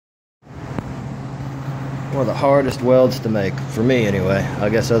one of the hardest welds to make, for me anyway. I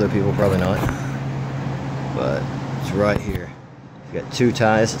guess other people probably not. But it's right here. You got two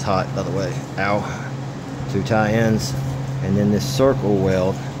ties, it's hot by the way, ow. Two tie ends, and then this circle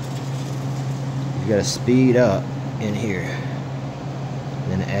weld, you gotta speed up in here.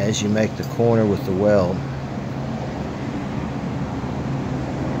 And then as you make the corner with the weld,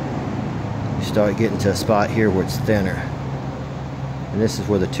 you start getting to a spot here where it's thinner. And this is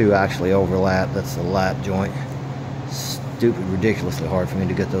where the two actually overlap. That's the lap joint. Stupid, ridiculously hard for me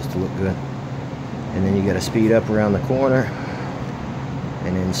to get those to look good. And then you got to speed up around the corner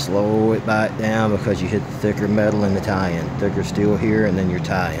and then slow it back down because you hit the thicker metal in the tie-in. Thicker steel here and then your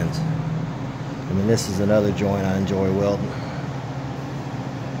tie-ins. And then this is another joint I enjoy welding.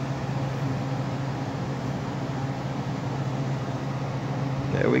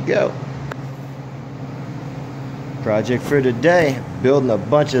 There we go. Project for today, building a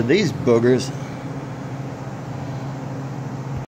bunch of these boogers.